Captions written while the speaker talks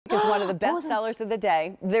is one of the best sellers of the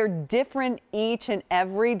day. They're different each and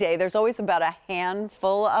every day. There's always about a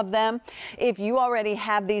handful of them. If you already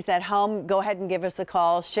have these at home, go ahead and give us a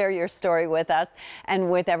call, share your story with us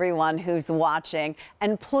and with everyone who's watching.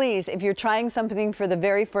 And please, if you're trying something for the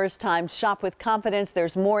very first time, shop with confidence.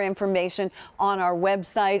 There's more information on our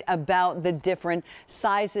website about the different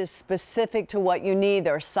sizes specific to what you need.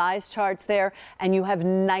 There are size charts there, and you have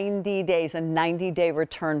 90 days, a 90-day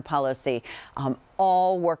return policy.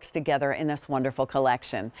 All works together in this wonderful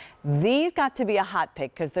collection. These got to be a hot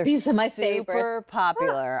pick because they're These are my super favorite.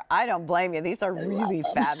 Popular. I don't blame you. These are really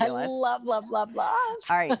fabulous. I love, love, love, love.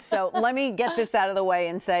 All right, so let me get this out of the way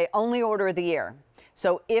and say only order of the year.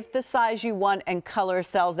 So if the size you want and color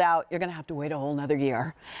sells out, you're going to have to wait a whole nother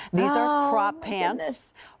year. These are crop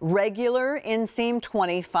pants, regular inseam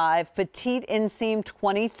 25, petite inseam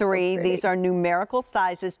 23. These are numerical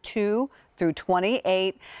sizes 2 through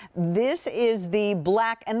 28. This is the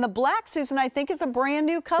black, and the black, Susan, I think is a brand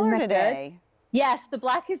new color today. Yes, the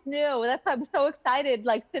black is new. That's why I'm so excited,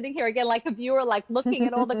 like sitting here again like a viewer, like looking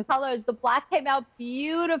at all the colors. The black came out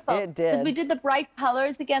beautiful. It did. Because we did the bright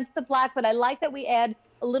colors against the black, but I like that we add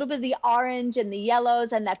a little bit of the orange and the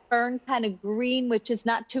yellows and that fern kind of green, which is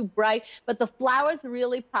not too bright, but the flowers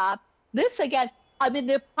really pop. This again, I mean,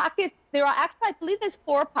 the pockets, there are actually, I believe there's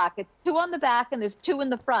 4 pockets, 2 on the back and there's 2 in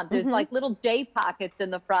the front. There's like little J pockets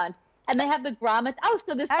in the front. And they have the grommets. Oh,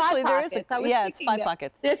 so there's 5 pockets. Yeah, it's 5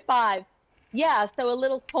 pockets. There's 5. Yeah, so a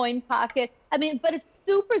little coin pocket. I mean, but it's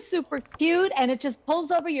super, super cute, and it just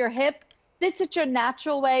pulls over your hip, sits at your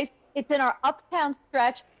natural waist. It's in our Uptown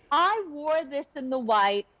stretch. I wore this in the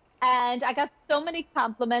white, and I got so many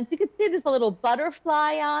compliments. You can see there's a little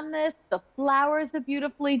butterfly on this. The flowers are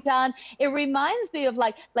beautifully done. It reminds me of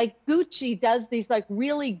like Gucci does these like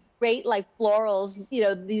really great like florals, you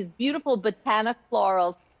know, these beautiful botanic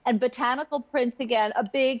florals, and botanical prints, again, a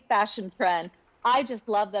big fashion trend. I just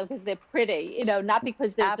love them because they're pretty, you know, not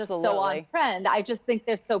because they're just so on trend. I just think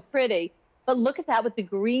they're so pretty. But look at that with the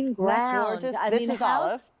green ground. Gorgeous. I mean,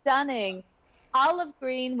 how stunning. Olive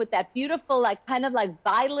green with that beautiful, like kind of like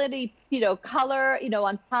violet-y, you know, color, you know,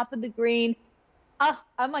 on top of the green. Oh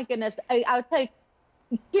my goodness. I'll tell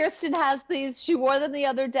you, Kirsten has these. She wore them the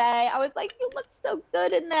other day. I was like, you look so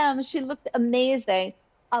good in them. She looked amazing.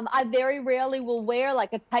 I very rarely will wear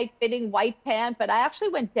like a tight-fitting white pant, but I actually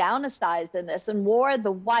went down a size in this and wore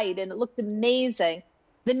the white, and it looked amazing.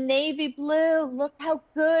 The navy blue, look how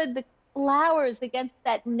good. The flowers against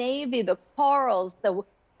that navy, the corals, the,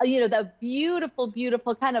 you know, the beautiful,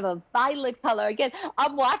 beautiful kind of a violet color. Again,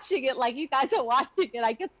 I'm watching it like you guys are watching it.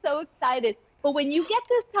 I get so excited. But when you get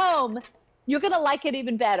this home, you're going to like it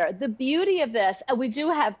even better. The beauty of this, and we do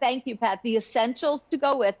have, thank you, Pat, the essentials to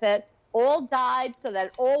go with it. All dyed so that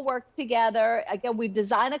it all works together. Again, we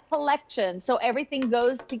design a collection so everything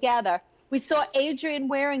goes together. We saw Adrian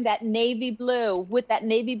wearing that navy blue with that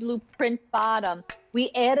navy blue print bottom. We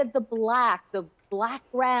added the black. The black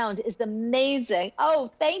ground is amazing.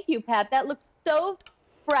 Oh, thank you, Pat. That looks so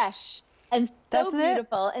fresh and so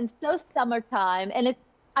beautiful and so summertime. And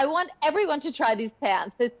I want everyone to try these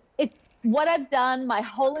pants. It's what I've done my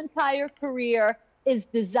whole entire career is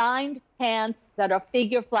designed pants that are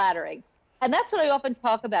figure flattering. And that's what I often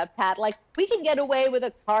talk about, Pat. Like, we can get away with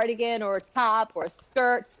a cardigan or a top or a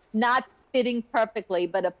skirt not fitting perfectly,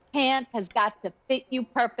 but a pant has got to fit you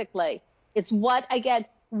perfectly. It's what, again,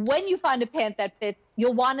 when you find a pant that fits,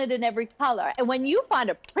 you'll want it in every color. And when you find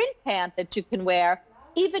a print pant that you can wear,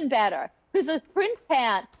 even better. Because a print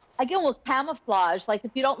pant, again, will camouflage. Like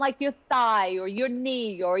if you don't like your thigh or your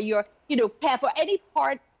knee or your, you know, calf or any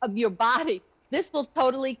part of your body, this will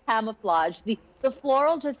totally camouflage. The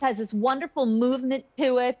floral just has this wonderful movement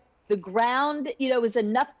to it. The ground, you know, is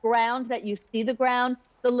enough ground that you see the ground.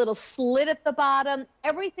 The little slit at the bottom.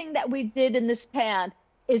 Everything that we did in this pant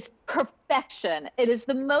is perfection. It is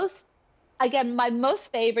the most, again, my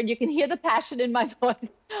most favorite. You can hear the passion in my voice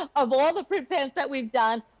of all the print pants that we've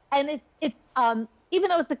done. And it's even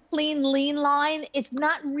though it's a clean, lean line, it's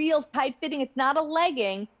not real tight fitting. It's not a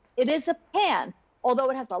legging. It is a pant, although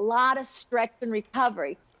it has a lot of stretch and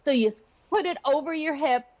recovery. So you put it over your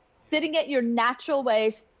hip, sitting at your natural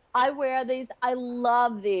waist. I wear these. I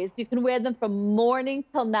love these. You can wear them from morning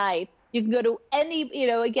till night. You can go to any, you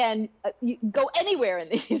know, again, you can go anywhere in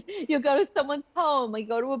these. You go to someone's home, you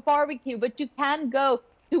go to a barbecue, but you can go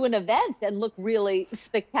to an event and look really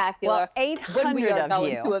spectacular. Well, 800 when we are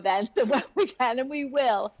going you. to events, and when we can and we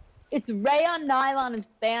will. It's rayon, nylon, and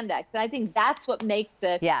spandex, and I think that's what makes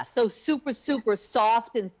it so super, super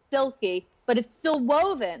soft and silky, but it's still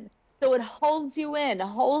woven, so it holds you in,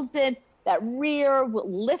 holds in that rear, will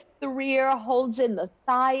lift the rear, holds in the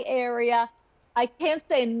thigh area. I can't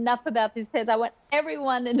say enough about these pants. I want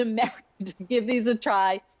everyone in America to give these a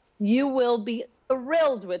try. You will be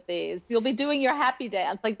thrilled with these. You'll be doing your happy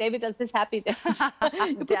dance, like David does his happy dance.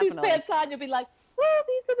 You put these pants on, you'll be like, oh,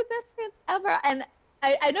 these are the best pants ever. And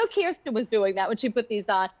I know Kirsten was doing that when she put these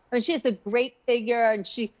on. I mean, she has a great figure and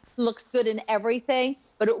she looks good in everything,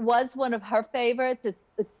 but it was one of her favorites.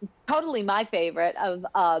 It's totally my favorite of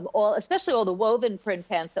especially all the woven print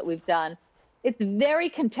pants that we've done. It's very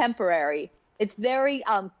contemporary. It's very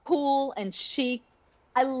cool and chic.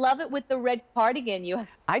 I love it with the red cardigan you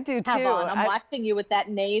I do too. have on. I'm watching you with that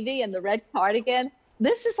navy and the red cardigan.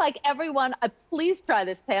 This is like everyone, please try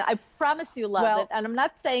this pant. I promise you love it. And I'm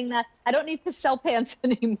not saying that I don't need to sell pants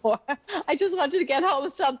anymore. I just want you to get home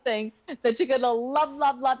with something that you're going to love,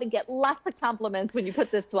 love, love, and get lots of compliments when you put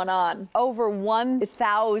this one on. Over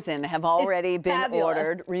 1,000 have already been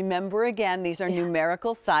ordered. Remember, again, these are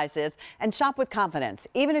numerical sizes. And shop with confidence.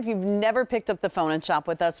 Even if you've never picked up the phone and shopped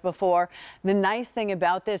with us before, the nice thing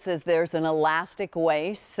about this is there's an elastic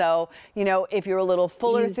waist. So, you know, if you're a little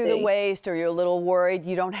fuller through the waist or you're a little worried,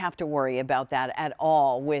 you don't have to worry about that at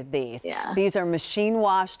all with these. These are machine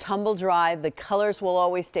wash, tumble dry. The colors will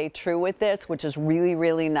always stay true with this, which is really,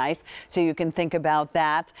 really nice. So you can think about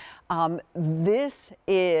that. This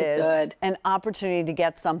is an opportunity to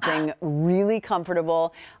get something really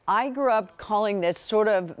comfortable. I grew up calling this sort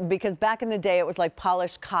of, because back in the day it was like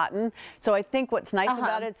polished cotton. So I think what's nice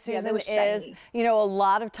about it, Susan, is, you know, a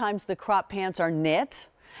lot of times the crop pants are knit.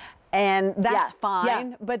 And that's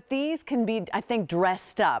fine, but these can be, I think,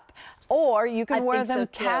 dressed up. Or you can wear them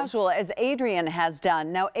casual, as Adrienne has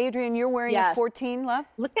done. Now, Adrienne, you're wearing a 14, love?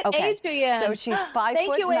 Look at Adrienne. So she's 5'9".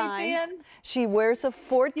 Thank you, Adrienne. She wears a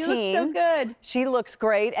 14. You look so good. She looks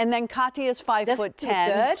great. And then Katya's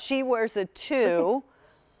 5'10". She wears a 2.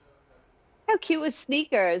 How cute with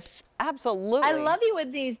sneakers. Absolutely. I love you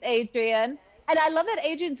with these, Adrienne. And I love that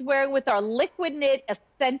Adrienne's wearing with our liquid knit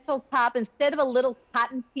essential top. Instead of a little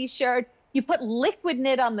cotton t-shirt, you put liquid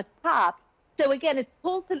knit on the top. So again, it's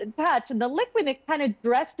pulled to the touch, and the liquid knit kind of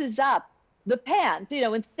dresses up the pant, you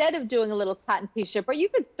know, instead of doing a little cotton t-shirt. But you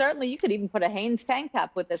could even put a Hanes tank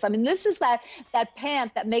top with this. I mean, this is that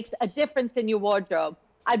pant that makes a difference in your wardrobe.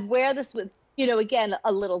 I'd wear this with, you know, again,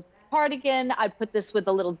 a little cardigan. I'd put this with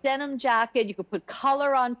a little denim jacket. You could put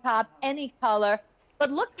color on top, any color.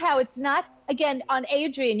 But look how it's not, again, on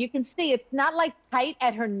Adrienne, you can see it's not like tight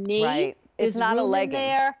at her knee. Right. It's not a legging.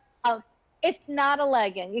 There. It's not a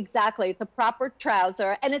legging, exactly. It's a proper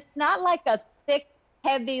trouser. And it's not like a thick,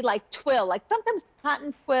 heavy, like twill. Like sometimes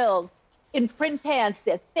cotton twills in print pants,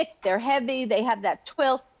 they're thick, they're heavy, they have that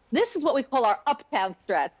twill. This is what we call our Uptown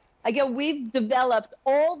stretch. Again, we've developed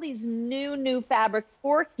all these new fabrics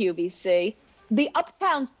for QVC. The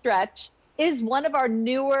Uptown stretch is one of our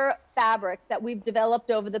newer fabrics that we've developed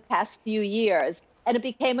over the past few years, and it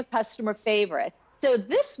became a customer favorite. So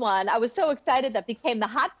this one, I was so excited that became the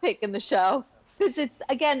hot pick in the show, because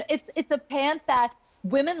it's a pant that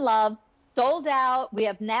women love, sold out. We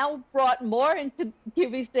have now brought more into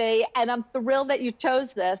QVC, and I'm thrilled that you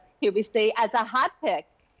chose this, QVC, as a hot pick.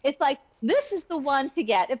 It's like, this is the one to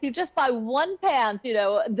get. If you just buy one pant, you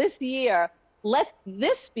know, this year, let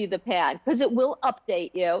this be the pant, because it will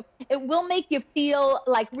update you. It will make you feel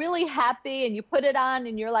like really happy, and you put it on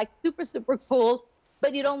and you're like super, super cool,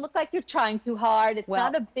 but you don't look like you're trying too hard. It's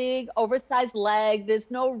not a big oversized leg. There's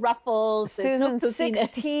no ruffles. Susan,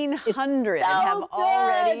 1,600 have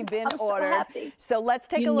already been ordered. So let's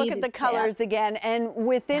take a look at the colors again. And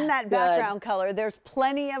within that background color, there's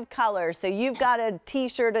plenty of colors. So you've got a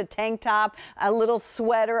t-shirt, a tank top, a little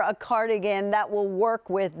sweater, a cardigan that will work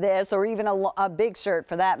with this, or even a big shirt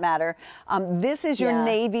for that matter. This is your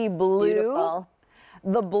navy blue. Beautiful.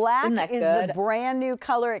 The black is the brand new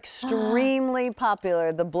color, extremely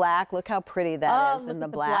popular. The black, look how pretty that is in the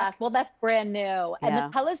black. Well, that's brand new. And the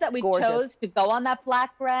colors that we chose to go on that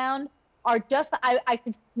black ground are just, I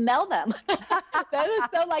can smell them. That is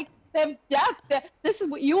so like, they have depth. This is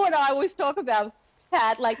what you and I always talk about,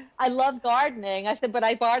 Pat. Like, I love gardening. I said, but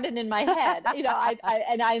I garden in my head. You know,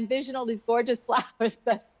 and I envision all these gorgeous flowers.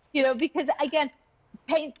 But, you know, because again,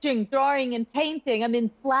 painting, drawing, and painting. I mean,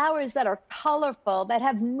 flowers that are colorful, that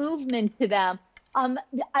have movement to them.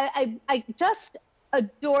 I just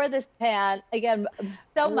adore this pant again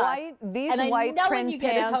so much. These white print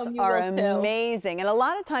pants are amazing, and a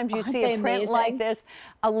lot of times you see a print like this,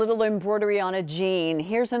 a little embroidery on a jean.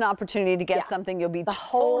 Here's an opportunity to get something you'll be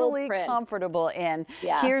totally comfortable in.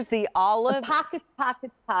 Here's the olive. The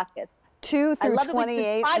pockets. 2 through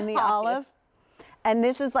 28 in the olive. And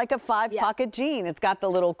this is like a 5-pocket jean. It's got the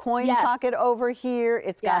little coin pocket over here.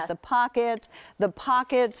 It's got the pockets. The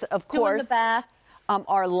pockets, of course,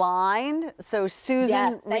 are lined. So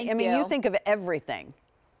Susan, Yes, I mean, you think of everything.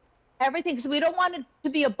 Everything, because we don't want it to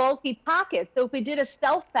be a bulky pocket. So if we did a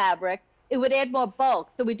stealth fabric, it would add more bulk.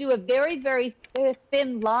 So we do a very, very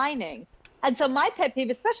thin lining. And so my pet peeve,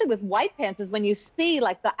 especially with white pants, is when you see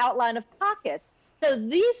like the outline of pockets. So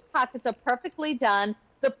these pockets are perfectly done.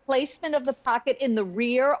 The placement of the pocket in the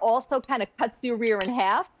rear also kind of cuts your rear in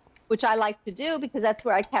half, which I like to do because that's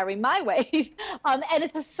where I carry my weight. And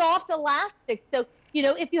it's a soft elastic. So, you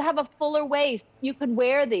know, if you have a fuller waist, you can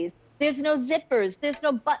wear these. There's no zippers. There's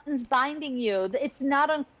no buttons binding you. It's not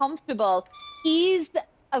uncomfortable. Ease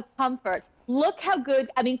of comfort. Look how good.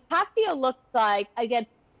 I mean, Katya looks like, again,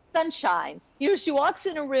 sunshine. You know, she walks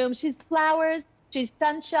in a room, she's flowers, she's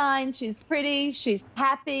sunshine, she's pretty, she's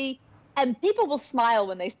happy. And people will smile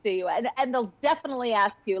when they see you. And they'll definitely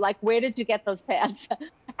ask you, like, where did you get those pants?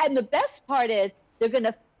 And the best part is they're going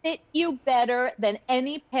to fit you better than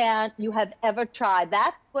any pant you have ever tried.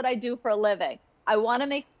 That's what I do for a living. I want to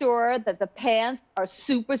make sure that the pants are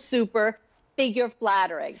super, super figure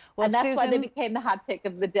flattering. Well, and that's Susan, why they became the hot pick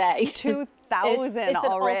of the day. 2,000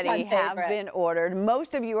 already have been ordered.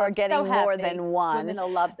 Most of you are getting more than one. Women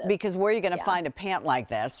will love this. Because where are you going to find a pant like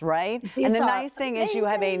this, right? These and the nice thing amazing. is you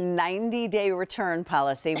have a 90-day return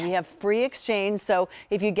policy. We have free exchange. So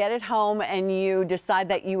if you get it home and you decide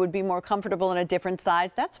that you would be more comfortable in a different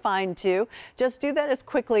size, that's fine too. Just do that as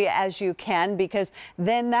quickly as you can, because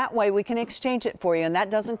then that way we can exchange it for you. And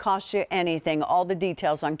that doesn't cost you anything. All the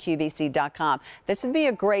details on QVC.com. This would be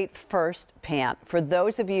a great first pant. For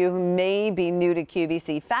those of you who may be new to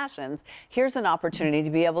QVC fashions, here's an opportunity to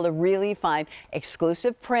be able to really find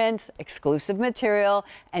exclusive prints, exclusive material,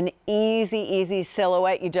 an easy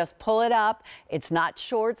silhouette. You just pull it up. It's not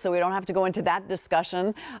short, so we don't have to go into that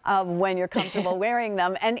discussion of when you're comfortable wearing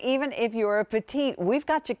them. And even if you're a petite, we've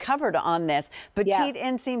got you covered on this. Petite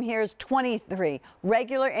inseam here is 23.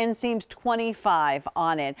 Regular inseam's 25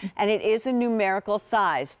 on it. And it is a numerical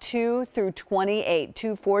size, 2 through 28,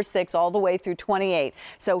 2, 4, 6, all the way through 28.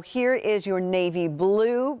 So here is your navy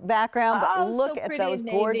blue background, but look at those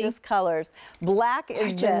gorgeous colors. Black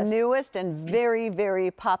is the newest and very, very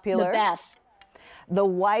popular. The best. The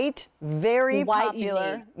white, very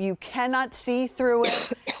popular. You cannot see through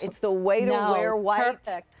it. It's the way to wear white.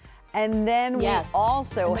 Perfect. And then we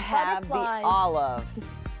also have the olive.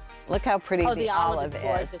 Look how pretty the olive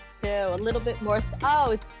is. Too. A little bit more.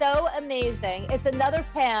 Oh, it's so amazing. It's another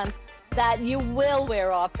pant that you will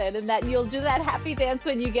wear often and that you'll do that happy dance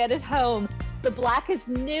when you get it home. The black is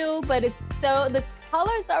new, but it's the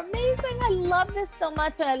colors are amazing. I love this so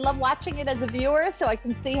much, and I love watching it as a viewer so I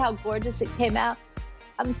can see how gorgeous it came out.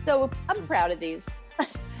 I'm proud of these.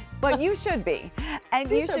 But you should be.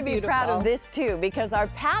 And you should be proud of this too, because our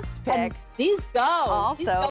Pat's pick these go. Also